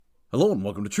Hello and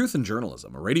welcome to Truth in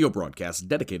Journalism, a radio broadcast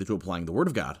dedicated to applying the Word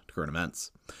of God to current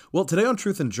events. Well, today on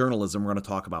Truth in Journalism, we're going to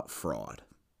talk about fraud.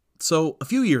 So, a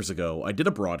few years ago, I did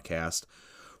a broadcast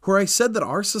where I said that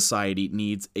our society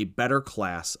needs a better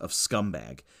class of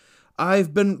scumbag.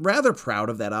 I've been rather proud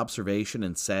of that observation,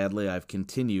 and sadly, I've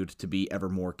continued to be ever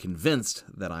more convinced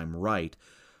that I'm right.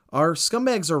 Our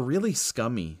scumbags are really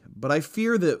scummy, but I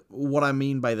fear that what I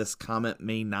mean by this comment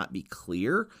may not be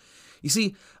clear. You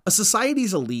see, a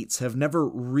society's elites have never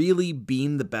really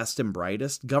been the best and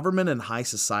brightest. Government and high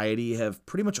society have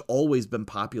pretty much always been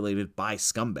populated by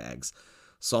scumbags.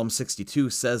 Psalm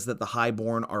 62 says that the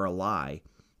highborn are a lie.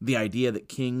 The idea that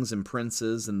kings and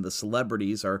princes and the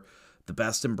celebrities are the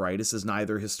best and brightest is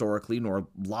neither historically nor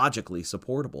logically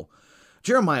supportable.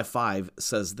 Jeremiah 5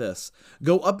 says this,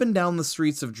 "Go up and down the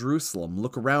streets of Jerusalem,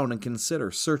 look around and consider,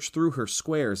 search through her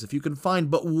squares. If you can find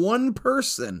but one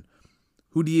person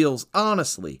who deals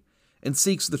honestly and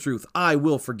seeks the truth, I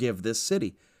will forgive this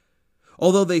city."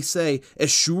 Although they say,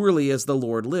 "As surely as the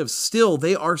Lord lives," still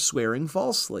they are swearing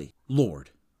falsely.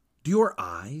 Lord, do your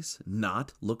eyes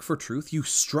not look for truth? You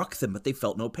struck them, but they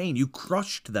felt no pain. You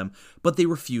crushed them, but they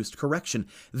refused correction.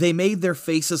 They made their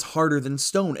faces harder than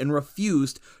stone and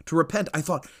refused to repent. I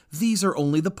thought, these are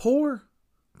only the poor.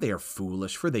 They are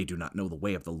foolish, for they do not know the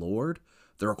way of the Lord,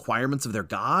 the requirements of their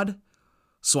God.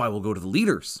 So I will go to the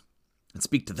leaders and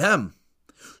speak to them.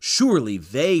 Surely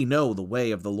they know the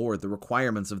way of the Lord, the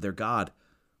requirements of their God.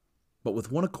 But with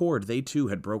one accord, they too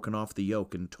had broken off the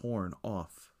yoke and torn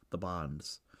off the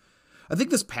bonds. I think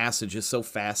this passage is so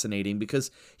fascinating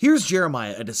because here's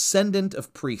Jeremiah, a descendant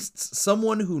of priests,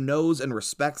 someone who knows and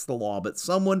respects the law, but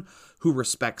someone who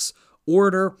respects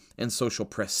order and social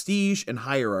prestige and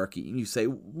hierarchy. And you say,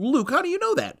 Luke, how do you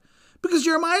know that? Because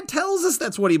Jeremiah tells us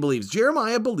that's what he believes.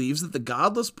 Jeremiah believes that the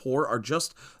godless poor are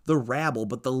just the rabble,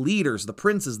 but the leaders, the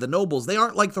princes, the nobles, they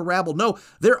aren't like the rabble. No,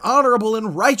 they're honorable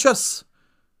and righteous.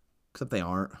 Except they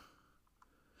aren't.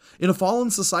 In a fallen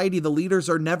society, the leaders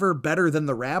are never better than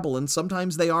the rabble, and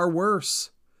sometimes they are worse.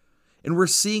 And we're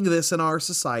seeing this in our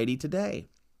society today.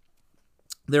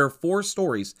 There are 4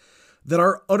 stories that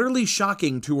are utterly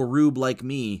shocking to a rube like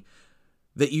me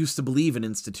that used to believe in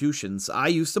institutions. I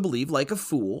used to believe, like a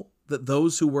fool, that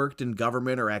those who worked in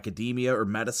government or academia or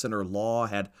medicine or law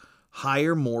had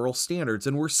higher moral standards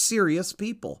and were serious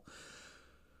people.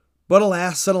 But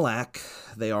alas and alack,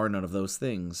 they are none of those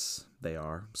things. They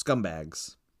are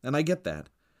scumbags. And I get that.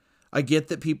 I get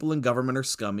that people in government are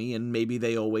scummy, and maybe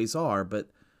they always are, but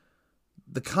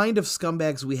the kind of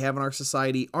scumbags we have in our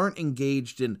society aren't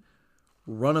engaged in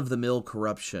run-of-the-mill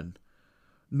corruption,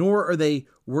 nor are they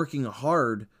working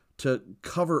hard to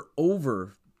cover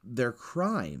over their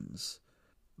crimes.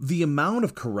 The amount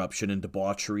of corruption and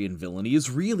debauchery and villainy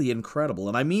is really incredible,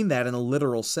 and I mean that in a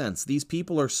literal sense. These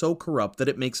people are so corrupt that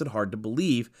it makes it hard to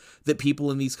believe that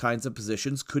people in these kinds of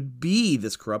positions could be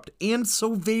this corrupt and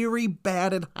so very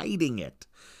bad at hiding it.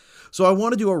 So I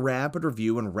want to do a rapid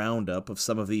review and roundup of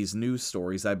some of these news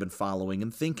stories I've been following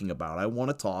and thinking about. I want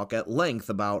to talk at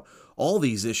length about all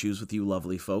these issues with you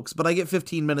lovely folks, but I get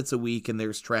 15 minutes a week, and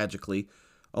there's tragically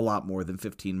a lot more than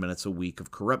 15 minutes a week of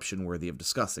corruption worthy of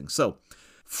discussing. So,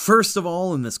 first of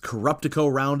all, in this Corruptico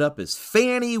roundup is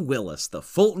Fani Willis, the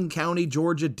Fulton County,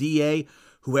 Georgia DA,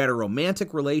 who had a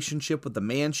romantic relationship with the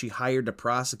man she hired to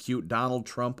prosecute Donald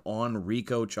Trump on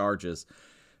RICO charges.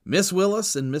 Miss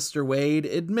Willis and Mr. Wade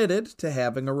admitted to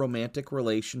having a romantic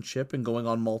relationship and going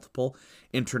on multiple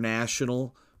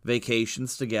international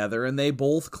vacations together, and they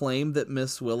both claimed that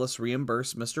Miss Willis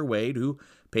reimbursed Mr. Wade, who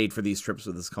paid for these trips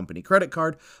with his company credit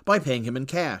card, by paying him in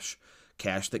cash.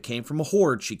 Cash that came from a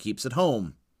hoard she keeps at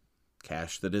home.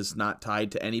 Cash that is not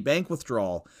tied to any bank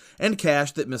withdrawal. And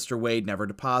cash that Mr. Wade never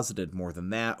deposited. More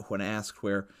than that, when asked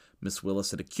where Miss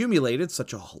Willis had accumulated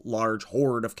such a large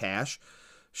hoard of cash,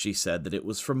 she said that it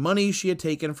was from money she had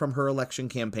taken from her election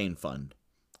campaign fund.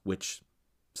 Which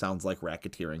sounds like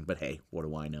racketeering, but hey, what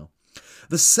do I know?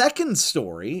 The second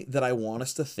story that I want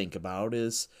us to think about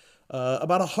is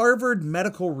about a Harvard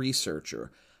medical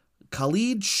researcher.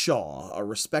 Khalid Shah, a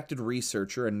respected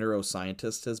researcher and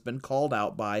neuroscientist, has been called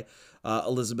out by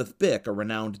Elizabeth Bick, a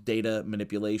renowned data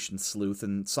manipulation sleuth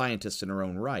and scientist in her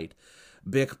own right.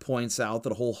 Bick points out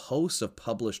that a whole host of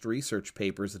published research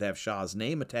papers that have Shah's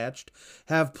name attached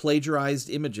have plagiarized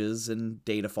images and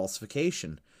data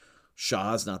falsification.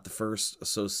 Shah is not the first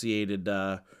associated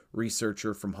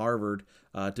researcher from Harvard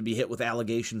to be hit with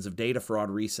allegations of data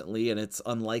fraud recently, and it's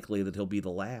unlikely that he'll be the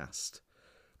last.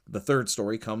 The third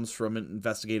story comes from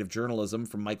investigative journalism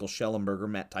from Michael Schellenberger,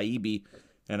 Matt Taibbi,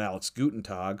 and Alex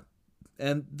Gutentag.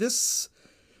 And this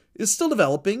is still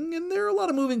developing, and there are a lot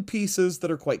of moving pieces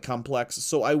that are quite complex,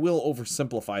 so I will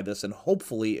oversimplify this, and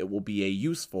hopefully it will be a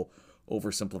useful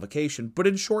oversimplification. But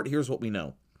in short, here's what we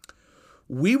know.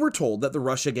 We were told that the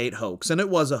Russiagate hoax, and it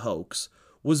was a hoax,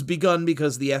 was begun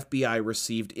because the FBI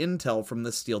received intel from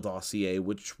the Steele dossier,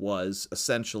 which was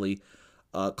essentially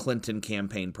Clinton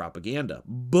campaign propaganda.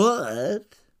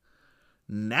 But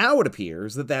now it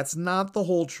appears that that's not the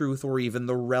whole truth or even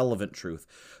the relevant truth.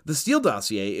 The Steele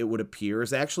dossier, it would appear,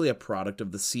 is actually a product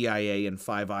of the CIA and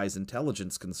Five Eyes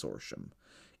Intelligence Consortium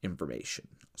information.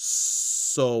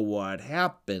 So what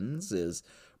happens is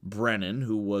Brennan,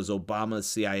 who was Obama's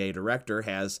CIA director,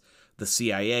 has the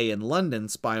CIA in London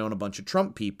spy on a bunch of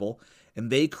Trump people, and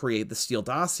they create the Steele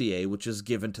dossier, which is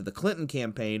given to the Clinton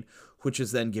campaign, which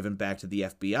is then given back to the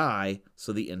FBI,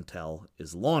 so the intel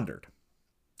is laundered.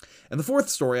 And the fourth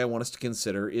story I want us to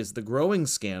consider is the growing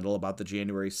scandal about the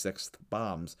January 6th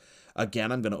bombs.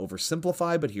 Again, I'm going to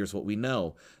oversimplify, but here's what we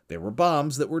know. There were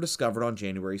bombs that were discovered on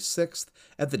January 6th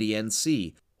at the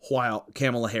DNC while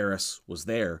Kamala Harris was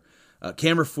there.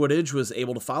 Camera footage was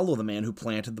able to follow the man who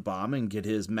planted the bomb and get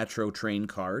his Metro train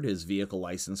card, his vehicle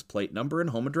license plate number,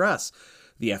 and home address.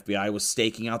 The FBI was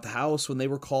staking out the house when they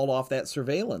were called off that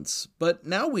surveillance. But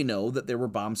now we know that there were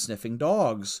bomb-sniffing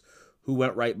dogs who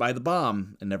went right by the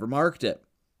bomb and never marked it.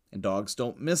 And dogs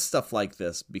don't miss stuff like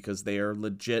this because they are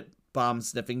legit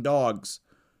bomb-sniffing dogs.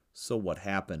 So what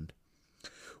happened?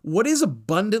 What is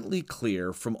abundantly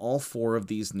clear from all four of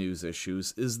these news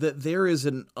issues is that there is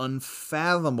an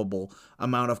unfathomable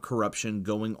amount of corruption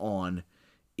going on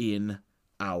in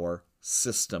our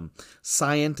system.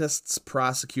 Scientists,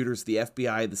 prosecutors, the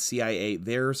FBI, the CIA,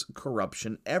 there's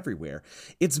corruption everywhere.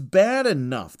 It's bad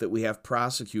enough that we have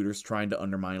prosecutors trying to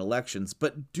undermine elections,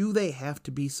 but do they have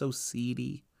to be so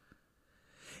seedy?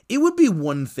 It would be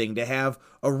one thing to have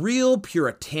a real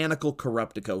puritanical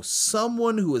corruptico,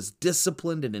 someone who is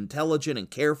disciplined and intelligent and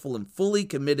careful and fully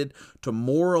committed to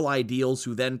moral ideals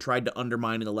who then tried to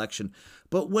undermine an election.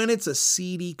 But when it's a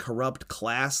seedy, corrupt,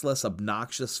 classless,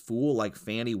 obnoxious fool like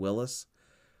Fani Willis,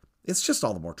 it's just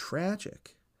all the more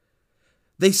tragic.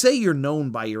 They say you're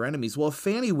known by your enemies. Well, if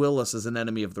Fani Willis is an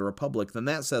enemy of the Republic, then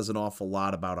that says an awful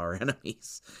lot about our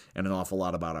enemies and an awful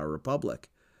lot about our Republic.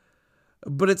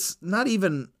 But it's not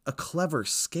even a clever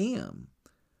scam.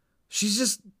 She's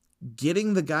just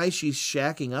getting the guy she's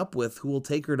shacking up with who will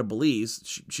take her to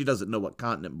Belize. She doesn't know what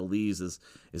continent Belize is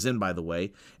in, by the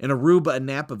way. In Aruba and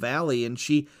Napa Valley, and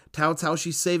she touts how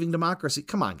she's saving democracy.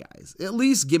 Come on, guys. At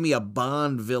least give me a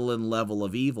Bond villain level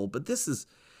of evil. But it's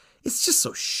just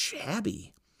so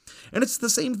shabby. And it's the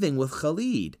same thing with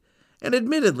Khalid. And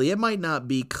admittedly, it might not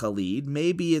be Khalid.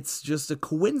 Maybe it's just a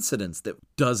coincidence that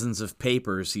dozens of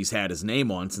papers he's had his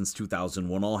name on since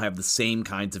 2001 all have the same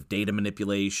kinds of data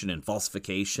manipulation and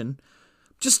falsification.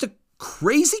 Just a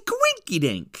crazy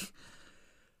coinkydink.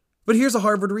 But here's a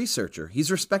Harvard researcher.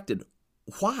 He's respected.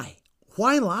 Why?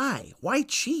 Why lie? Why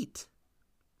cheat?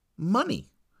 Money.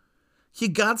 You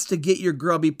gots to get your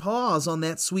grubby paws on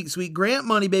that sweet, sweet grant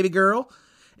money, baby girl.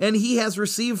 And he has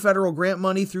received federal grant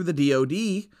money through the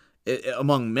DoD,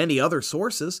 among many other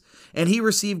sources, and he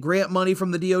received grant money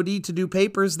from the DoD to do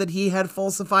papers that he had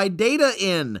falsified data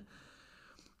in.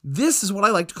 This is what I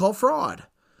like to call fraud.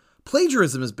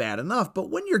 Plagiarism is bad enough,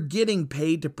 but when you're getting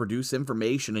paid to produce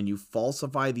information and you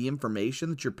falsify the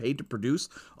information that you're paid to produce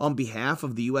on behalf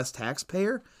of the U.S.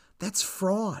 taxpayer, that's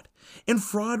fraud. And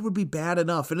fraud would be bad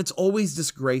enough, and it's always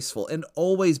disgraceful and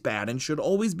always bad and should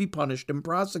always be punished and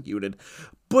prosecuted.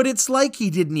 But it's like he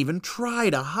didn't even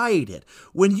try to hide it.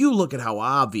 When you look at how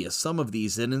obvious some of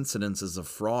these incidences of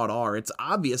fraud are, it's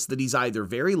obvious that he's either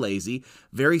very lazy,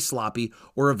 very sloppy,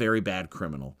 or a very bad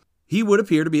criminal. He would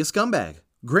appear to be a scumbag.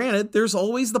 Granted, there's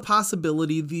always the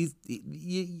possibility he's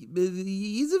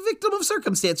a victim of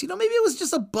circumstance. Maybe it was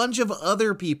just a bunch of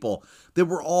other people that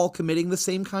were all committing the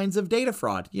same kinds of data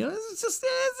fraud. It's just,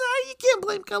 you can't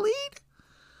blame Khalid.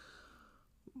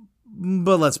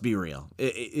 But let's be real.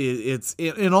 It's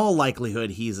in all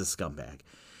likelihood, he's a scumbag.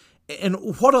 And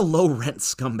what a low-rent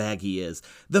scumbag he is.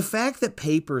 The fact that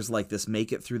papers like this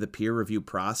make it through the peer review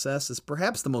process is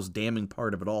perhaps the most damning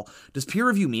part of it all. Does peer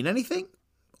review mean anything?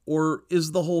 Or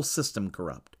is the whole system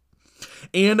corrupt?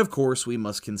 And of course, we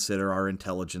must consider our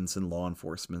intelligence and law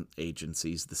enforcement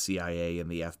agencies, the CIA and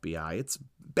the FBI. It's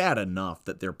bad enough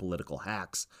that they're political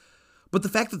hacks, but the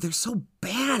fact that they're so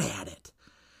bad at it,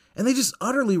 and they just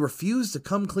utterly refuse to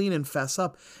come clean and fess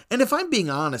up. And if I'm being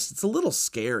honest, it's a little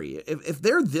scary. If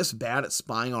they're this bad at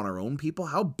spying on our own people,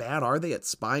 how bad are they at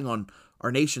spying on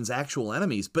our nation's actual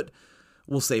enemies? But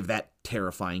we'll save that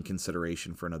terrifying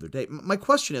consideration for another day. My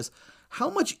question is, how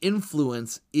much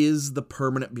influence is the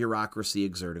permanent bureaucracy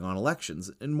exerting on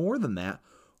elections? And more than that,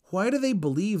 why do they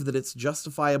believe that it's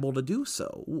justifiable to do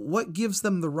so? What gives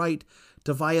them the right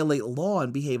to violate law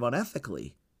and behave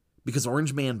unethically? Because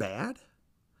Orange Man bad?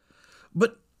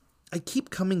 But I keep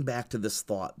coming back to this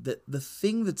thought that the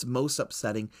thing that's most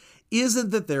upsetting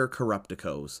isn't that they're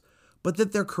corrupticos, but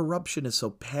that their corruption is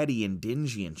so petty and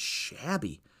dingy and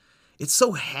shabby. It's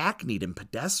so hackneyed and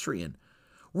pedestrian.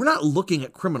 We're not looking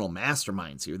at criminal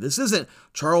masterminds here. This isn't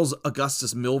Charles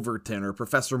Augustus Milverton or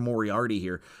Professor Moriarty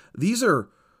here. These are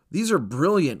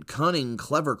brilliant, cunning,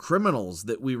 clever criminals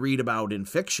that we read about in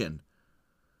fiction.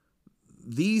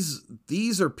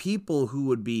 These are people who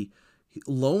would be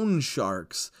loan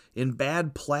sharks in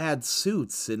bad plaid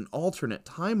suits in alternate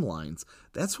timelines.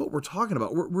 That's what we're talking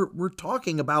about. We're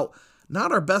talking about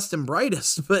not our best and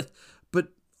brightest, but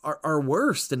our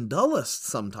worst and dullest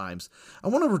sometimes. I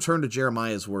want to return to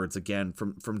Jeremiah's words again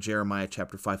from Jeremiah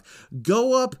chapter 5.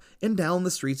 Go up and down the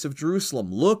streets of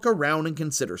Jerusalem. Look around and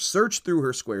consider. Search through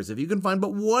her squares. If you can find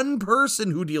but one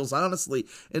person who deals honestly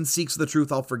and seeks the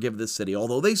truth, I'll forgive this city.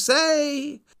 Although they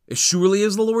say, as surely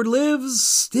as the Lord lives,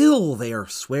 still they are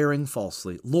swearing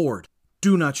falsely. Lord,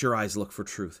 do not your eyes look for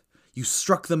truth? You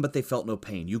struck them, but they felt no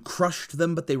pain. You crushed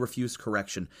them, but they refused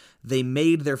correction. They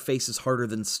made their faces harder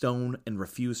than stone and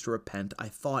refused to repent. I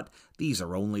thought, these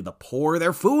are only the poor.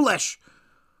 They're foolish,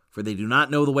 for they do not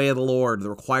know the way of the Lord, the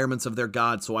requirements of their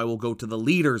God. So I will go to the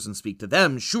leaders and speak to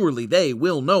them. Surely they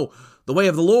will know the way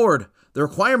of the Lord, the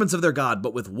requirements of their God.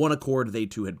 But with one accord, they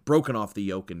too had broken off the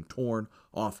yoke and torn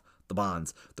off the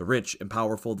bonds. The rich and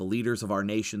powerful, the leaders of our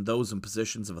nation, those in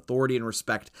positions of authority and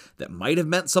respect that might have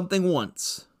meant something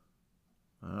once,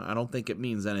 I don't think it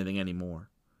means anything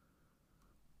anymore.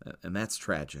 And that's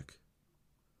tragic.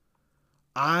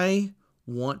 I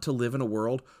want to live in a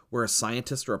world where a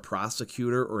scientist or a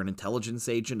prosecutor or an intelligence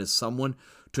agent is someone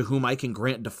to whom I can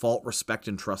grant default respect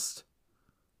and trust.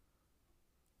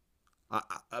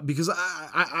 Because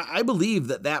I believe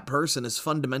that person is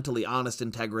fundamentally honest,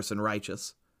 integrous, and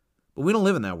righteous. But we don't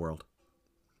live in that world.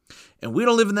 And we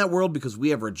don't live in that world because we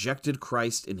have rejected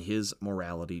Christ in his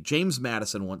morality. James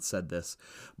Madison once said this,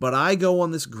 but I go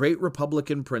on this great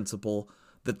Republican principle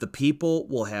that the people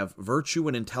will have virtue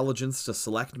and intelligence to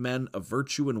select men of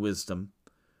virtue and wisdom.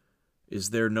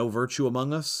 Is there no virtue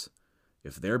among us?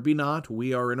 If there be not,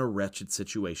 we are in a wretched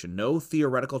situation. No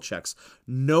theoretical checks,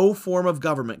 no form of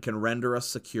government can render us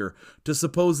secure. To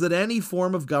suppose that any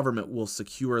form of government will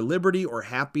secure liberty or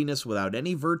happiness without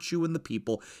any virtue in the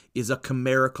people is a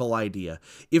chimerical idea.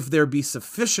 If there be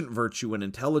sufficient virtue and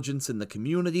intelligence in the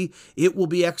community, it will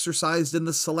be exercised in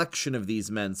the selection of these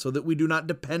men, so that we do not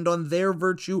depend on their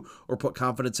virtue or put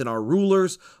confidence in our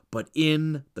rulers, but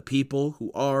in the people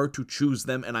who are to choose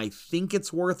them. And I think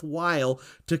it's worthwhile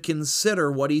to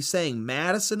consider what he's saying.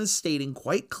 Madison is stating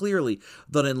quite clearly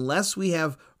that unless we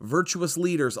have virtuous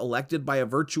leaders elected by a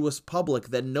virtuous public,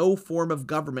 then no form of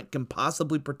government can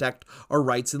possibly protect our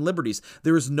rights and liberties.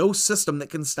 There is no system that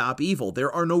can stop evil.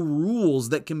 There are no rules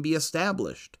that can be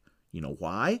established. You know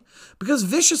why? Because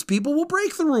vicious people will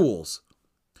break the rules.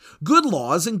 Good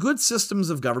laws and good systems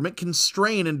of government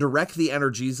constrain and direct the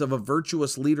energies of a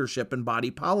virtuous leadership and body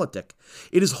politic.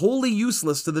 It is wholly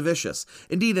useless to the vicious.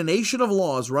 Indeed, a nation of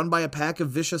laws run by a pack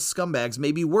of vicious scumbags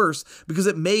may be worse because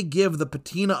it may give the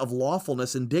patina of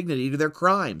lawfulness and dignity to their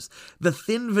crimes. The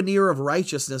thin veneer of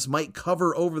righteousness might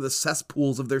cover over the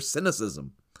cesspools of their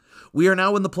cynicism. We are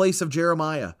now in the place of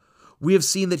Jeremiah. We have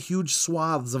seen that huge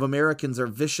swaths of Americans are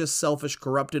vicious, selfish,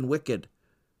 corrupt, and wicked.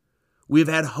 We have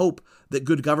had hope that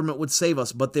good government would save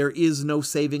us, but there is no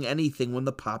saving anything when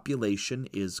the population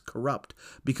is corrupt,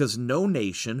 because no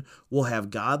nation will have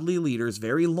godly leaders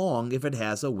very long if it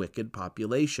has a wicked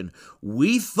population.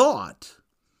 We thought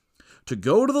to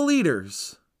go to the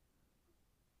leaders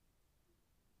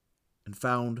and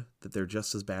found that they're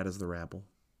just as bad as the rabble,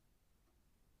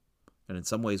 and in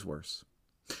some ways worse.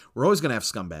 We're always going to have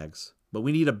scumbags. But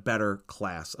we need a better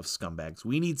class of scumbags.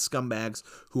 We need scumbags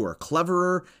who are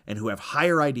cleverer and who have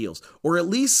higher ideals, or at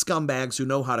least scumbags who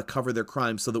know how to cover their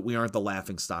crimes so that we aren't the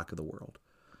laughingstock of the world.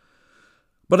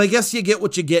 But I guess you get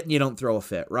what you get and you don't throw a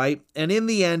fit, right? And in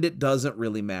the end, it doesn't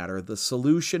really matter. The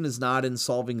solution is not in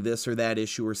solving this or that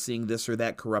issue or seeing this or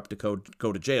that corrupt go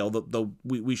to jail, though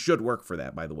we should work for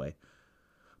that, by the way.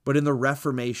 But in the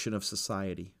reformation of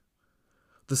society.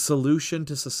 The solution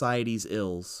to society's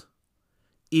ills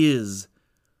is,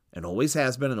 and always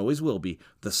has been and always will be,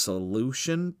 the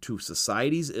solution to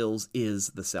society's ills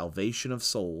is the salvation of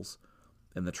souls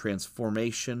and the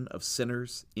transformation of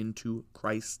sinners into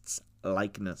Christ's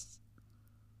likeness.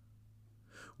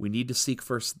 We need to seek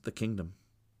first the kingdom.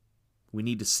 We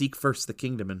need to seek first the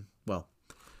kingdom, and, well,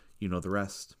 you know the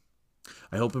rest.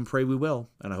 I hope and pray we will,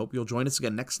 and I hope you'll join us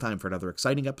again next time for another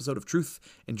exciting episode of Truth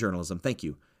in Journalism. Thank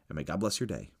you, and may God bless your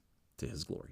day to his glory.